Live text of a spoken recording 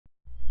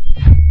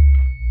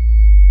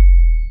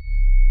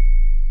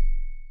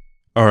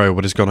Alright,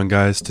 what is going on,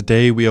 guys?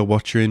 Today we are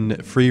watching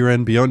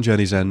Frieren Beyond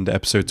Journey's End,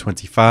 episode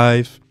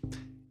 25.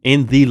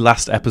 In the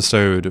last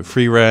episode,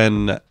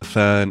 Frieren,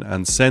 Fern,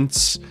 and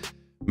Sense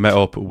met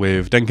up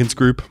with Denkin's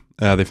group.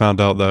 They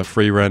found out that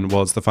Frieren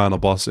was the final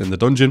boss in the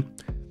dungeon,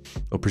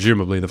 or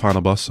presumably the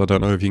final boss. I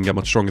don't know if you can get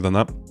much stronger than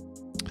that.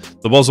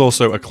 There was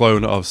also a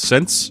clone of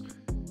Sense,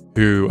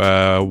 who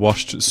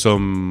washed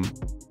some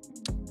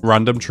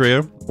random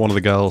trio. One of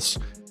the girls,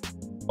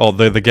 or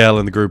the girl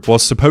in the group,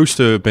 was supposed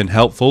to have been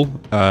helpful,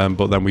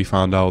 but then we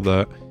found out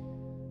that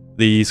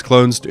these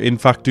clones in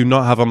fact do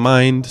not have a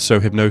mind, so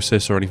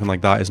hypnosis or anything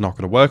like that is not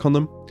going to work on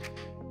them.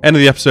 End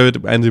of the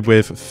episode ended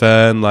with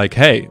Fern like,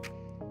 hey,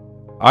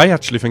 I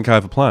actually think I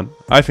have a plan.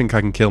 I think I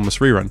can kill Miss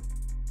Frieren.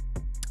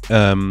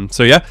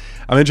 So yeah,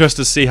 I'm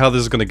interested to see how this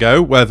is going to go,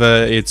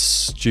 whether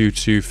it's due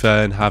to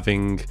Fern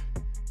having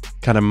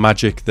kind of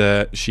magic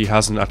that she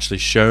hasn't actually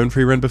shown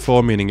Frieren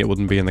before, meaning it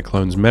wouldn't be in the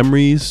clone's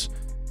memories,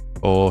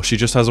 or she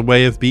just has a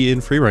way of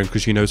beating Frieren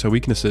because she knows her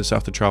weaknesses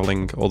after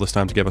traveling all this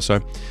time together. So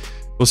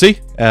we'll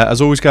see.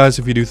 As always, guys,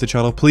 if you're new to the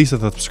channel, please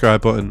hit the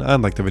subscribe button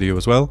and like the video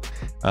as well.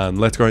 And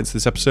let's go into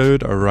this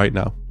episode right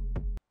now.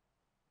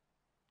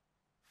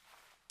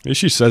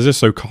 She says it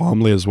so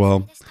calmly as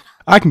well.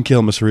 I can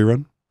kill Miss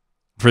Frieren.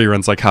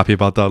 Frieren's like happy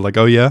about that, like,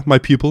 oh yeah, my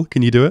pupil,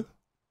 can you do it?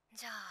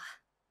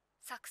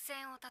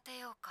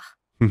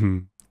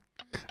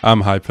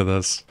 I'm hyped for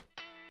this.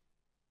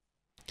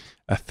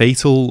 A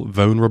fatal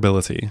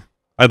vulnerability.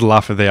 I'd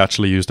laugh if they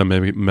actually used a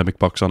mimic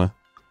box on her.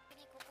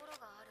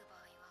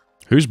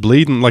 Who's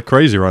bleeding like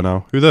crazy right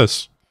now? Who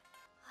this?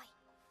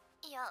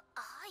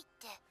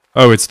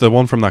 Oh, it's the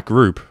one from that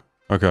group.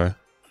 Okay.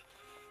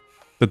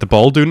 Did the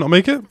ball do not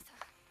make it?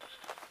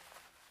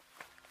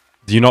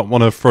 Do you not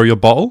want to throw your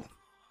bottle?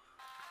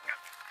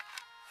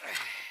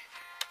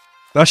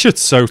 That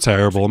shit's so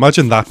terrible.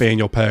 Imagine that being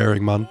your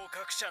pairing, man.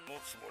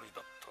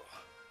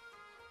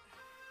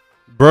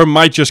 Bro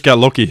might just get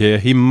lucky here.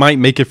 He might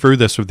make it through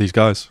this with these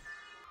guys.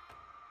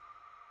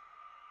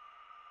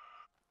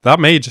 That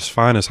mage is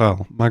fine as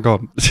hell. My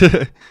god.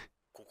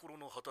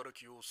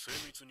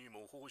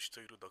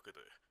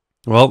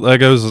 Well, there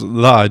goes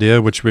that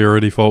idea, which we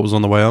already thought was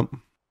on the way up.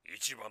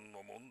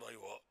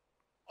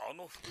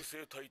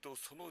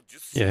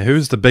 Yeah,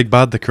 who's the big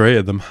bad that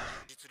created them?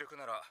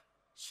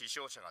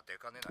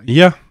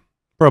 Yeah,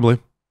 probably.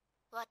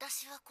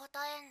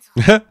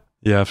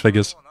 Yeah,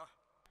 figures.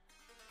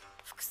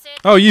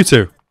 Oh, you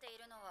two.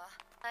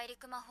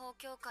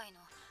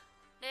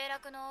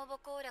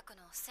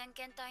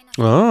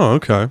 Oh,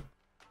 okay.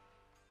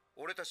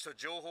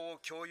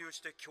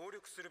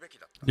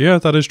 Yeah,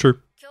 that is true.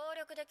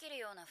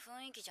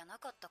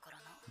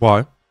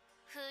 Why?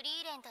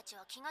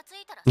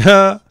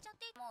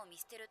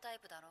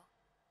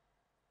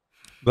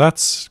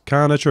 That's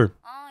kinda true.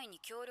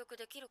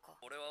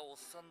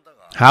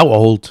 How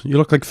old? You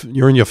look like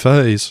you're in your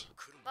 30s.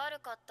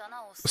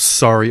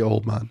 Sorry,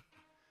 old man.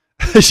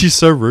 She's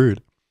so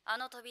rude.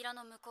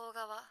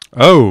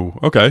 Oh,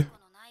 okay.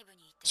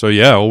 So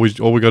yeah, all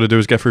we gotta do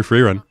is get through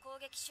Frieren.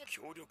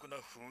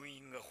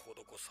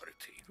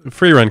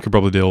 Frieren could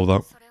probably deal with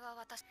that.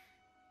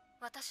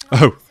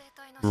 Oh,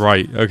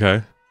 right,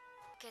 okay.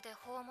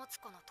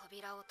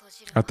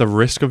 At the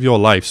risk of your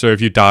life, so if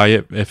you die,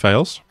 it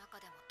fails?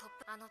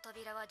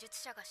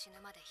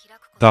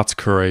 That's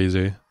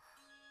crazy.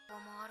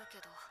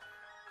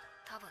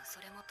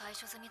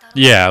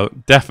 Yeah,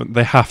 definitely,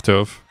 they have to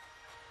have.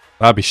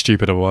 That'd be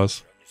stupid if it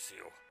was.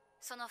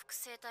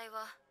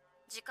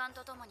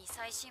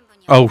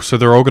 Oh, so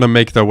they're all gonna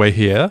make their way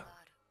here?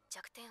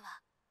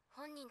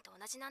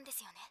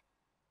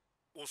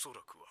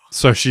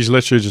 So she's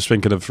literally just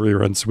thinking of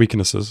Frieren's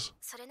weaknesses.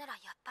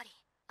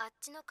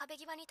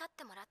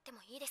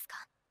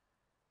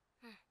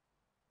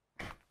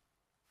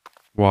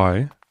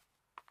 Why?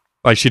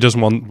 Like, she doesn't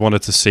want her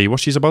to see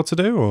what she's about to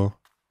do, or?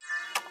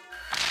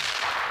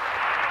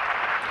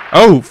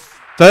 Oh,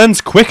 Fern's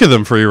quicker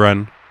than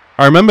Frieren.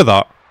 I remember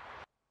that.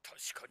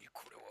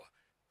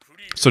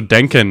 So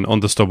Denkin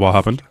understood what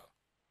happened.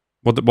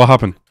 What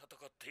happened?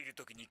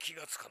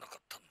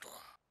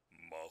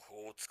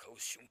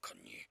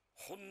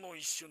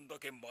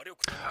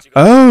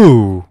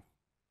 Oh.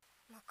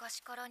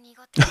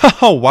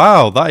 Oh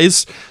wow, that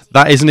is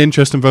an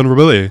interesting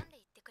vulnerability.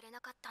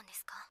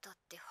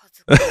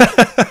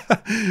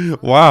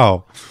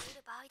 Wow.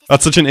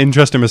 That's such an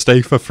interesting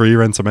mistake for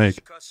Frieren to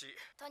make.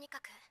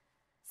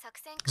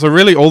 So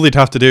really all they'd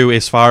have to do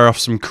is fire off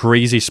some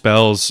crazy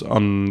spells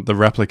on the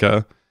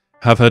replica,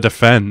 have her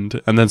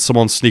defend, and then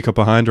someone sneak up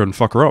behind her and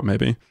fuck her up,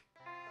 maybe.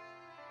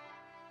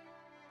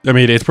 I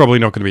mean, it's probably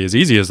not going to be as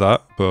easy as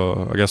that,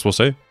 but I guess we'll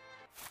see.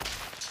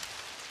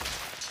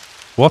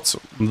 What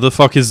the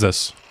fuck is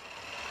this?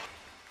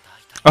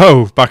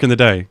 Oh, back in the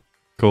day.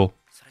 Cool.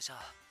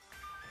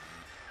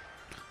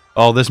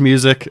 Oh, this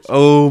music.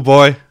 Oh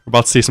boy. We're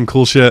about to see some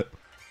cool shit.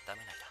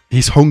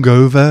 He's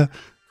hungover.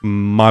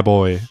 My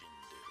boy.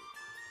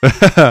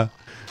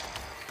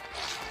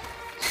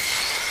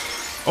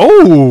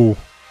 Oh!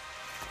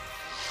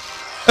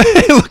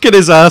 Look at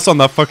his ass on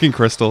that fucking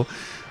crystal.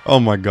 Oh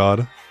my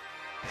god.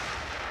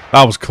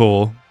 That was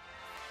cool.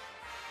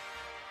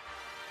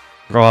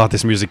 Oh,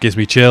 this music gives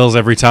me chills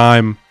every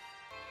time.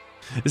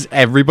 Is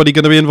everybody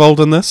going to be involved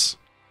in this?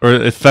 Or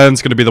if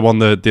Fern's going to be the one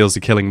that deals the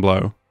killing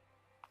blow?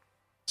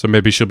 So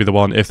maybe she'll be the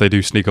one, if they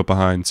do sneak up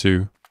behind,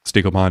 to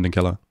sneak up behind and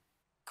kill her.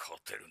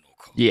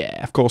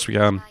 Yeah, of course we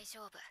can.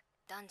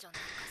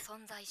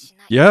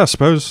 Yeah, I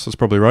suppose. That's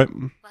probably right.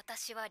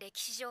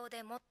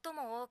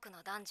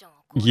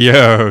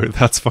 Yo,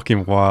 that's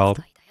fucking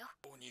wild.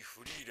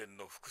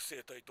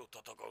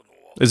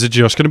 Is it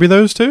just going to be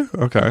those two?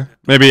 Okay.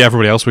 Maybe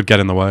everybody else would get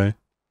in the way.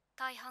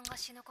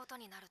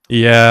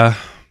 Yeah.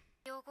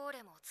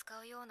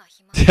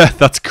 Yeah,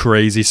 that's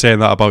crazy saying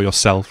that about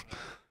yourself.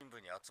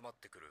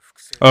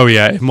 Oh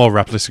yeah,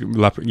 more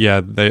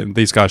yeah,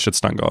 these guys should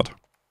stand guard.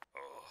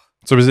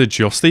 So is it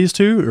just these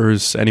two, or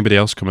is anybody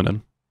else coming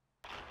in?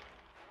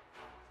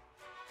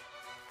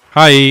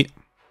 Hi.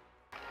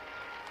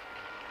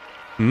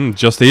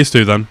 Just these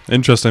two then.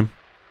 Interesting.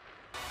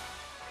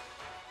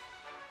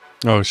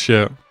 Oh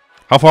shit.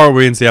 How far are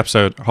we into the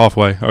episode?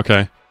 Halfway.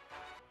 Okay.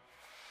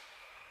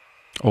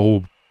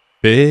 Oh,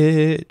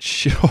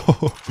 bitch.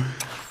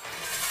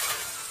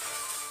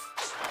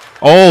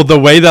 Oh, the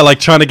way they're like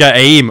trying to get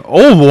aim.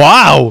 Oh,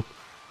 wow.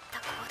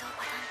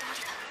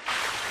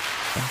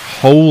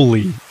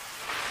 Holy.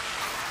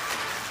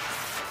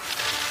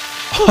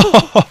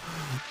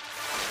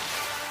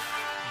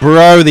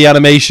 Bro, the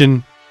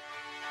animation.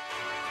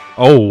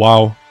 Oh,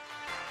 wow.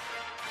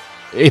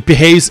 It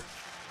behaves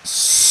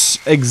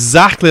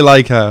exactly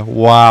like her.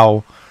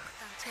 Wow.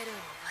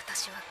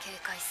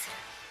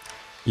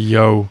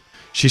 Yo,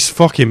 she's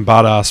fucking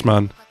badass,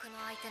 man.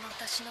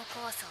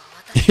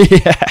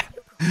 Yeah.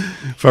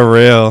 For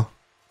real.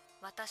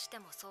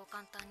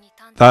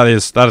 That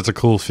is a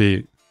cool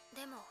feat.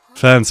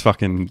 Fern's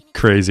fucking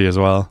crazy as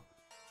well.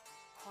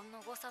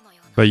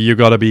 But you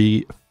gotta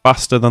be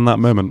faster than that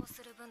moment.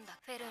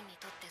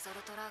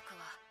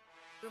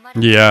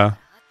 Yeah.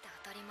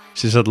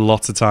 She's had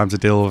lots of time to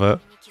deal with it.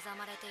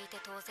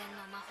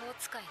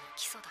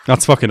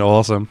 That's fucking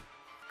awesome.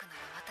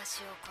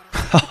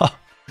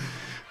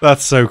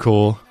 That's so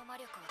cool.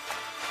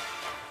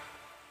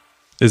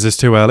 Is this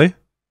too early?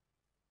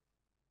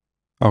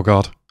 Oh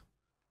god.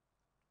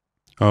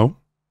 Oh.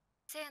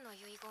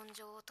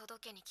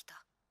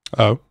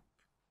 Oh.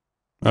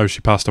 Oh,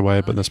 she passed away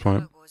at this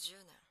point.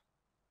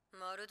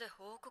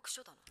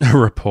 A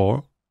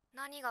report?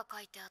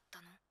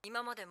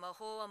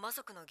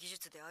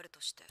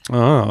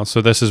 Ah,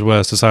 so this is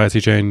where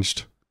society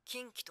changed. So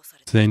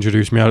they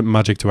introduced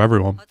magic to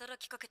everyone.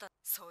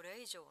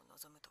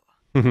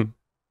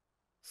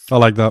 I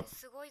like that.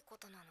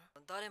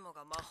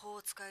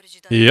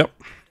 Yep.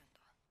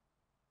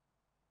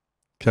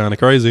 Kinda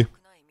crazy.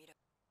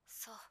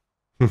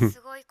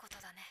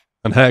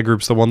 And Hair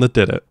Group's the one that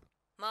did it.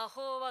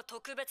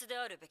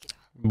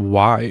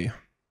 Why?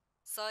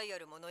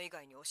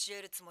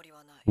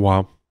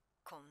 Wow.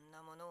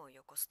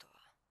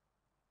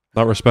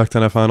 Not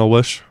respecting her final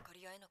wish?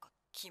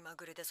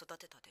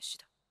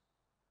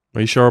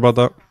 Are you sure about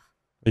that?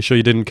 Are you sure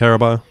you didn't care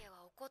about her?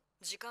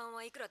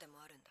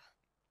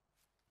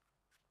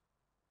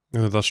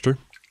 Yeah, that's true.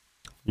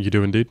 You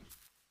do indeed.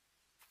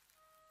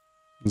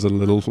 There's a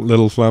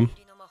little flam.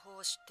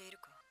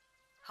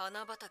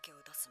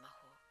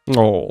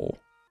 Oh.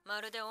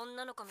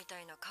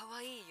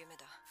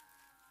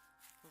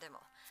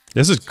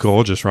 This is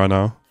gorgeous right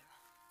now.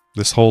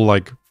 This whole,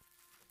 like,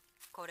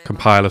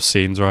 compile of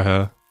scenes right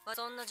here.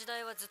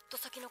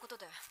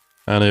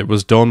 And it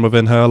was done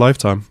within her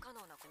lifetime.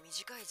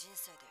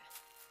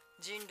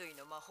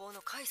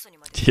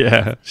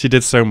 Yeah, she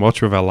did so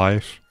much with her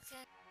life.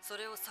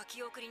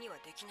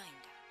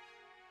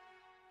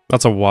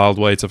 That's a wild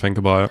way to think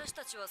about it.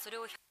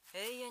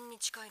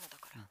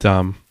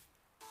 Damn.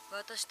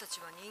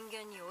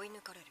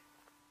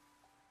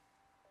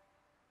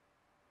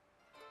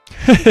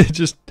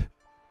 Just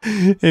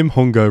him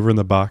hungover in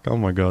the back. Oh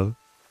my god.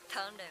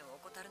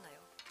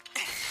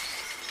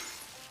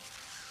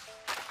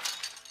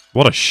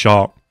 What a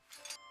shot.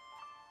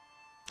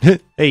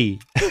 Hey.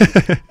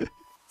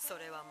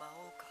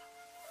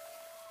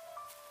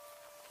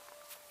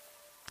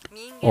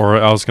 Or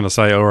I was going to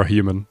say, or a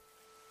human.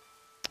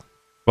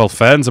 Well,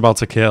 Fern's about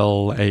to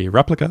kill a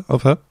replica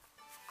of her.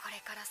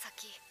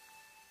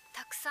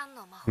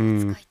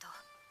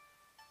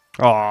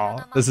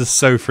 Oh, this is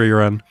so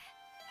Frieren.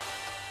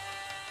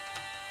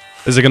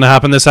 Is it going to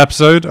happen this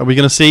episode? Are we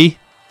going to see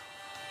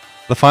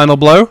the final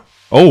blow?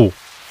 Oh.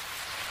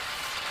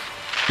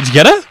 Did you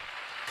get it?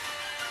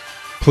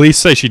 Please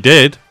say she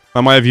did.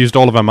 I might have used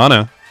all of her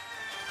mana.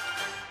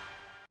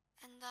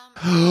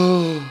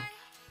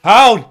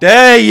 How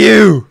dare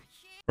you!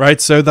 Right,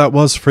 so that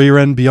was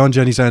Frieren Beyond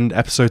Journey's End,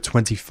 episode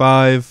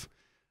 25.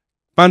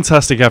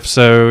 Fantastic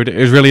episode. It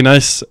was really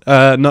nice,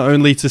 not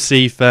only to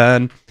see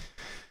Fern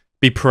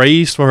be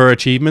praised for her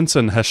achievements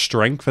and her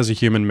strength as a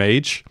human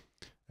mage.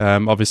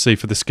 Obviously,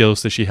 for the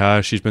skills that she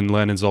has, she's been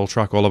learning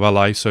Zoltrak all of her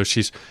life, so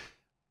she's,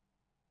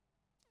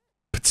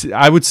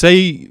 I would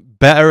say,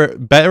 better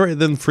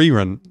than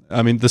Frieren.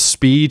 I mean, the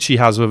speed she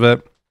has with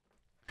it,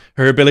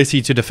 her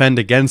ability to defend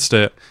against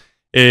it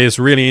is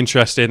really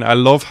interesting. I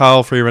love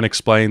how Frieren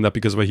explained that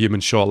because of a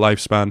human's short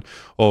lifespan,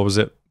 or was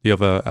it the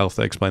other elf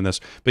that explained this?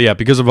 But yeah,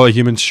 because of a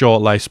human's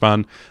short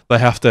lifespan, they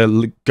have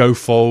to go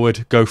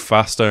forward, go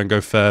faster, and go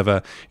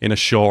further in a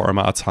shorter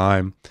amount of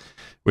time,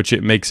 which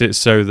it makes it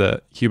so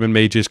that human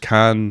mages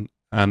can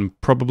and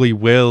probably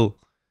will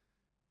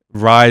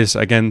rise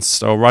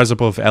against or rise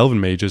above elven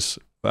mages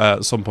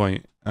at some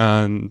point.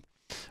 And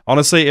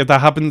honestly, if that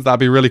happens, that'd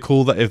be really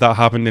cool. That if that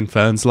happened in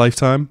Fern's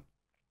lifetime,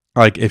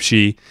 like if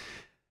she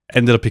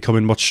ended up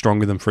becoming much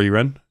stronger than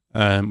Frieren,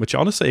 which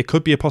honestly it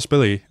could be a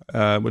possibility.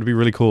 Would be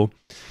really cool.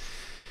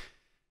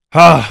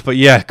 But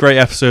yeah, great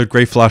episode,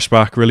 great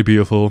flashback, really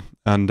beautiful,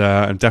 and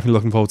I'm definitely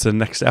looking forward to the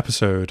next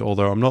episode.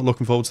 Although I'm not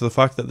looking forward to the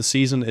fact that the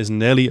season is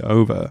nearly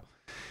over.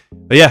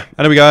 But yeah,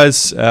 anyway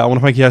guys, I want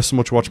to thank you guys so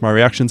much for watching my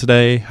reaction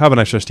today. Have a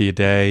nice rest of your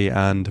day,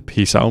 and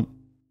peace out.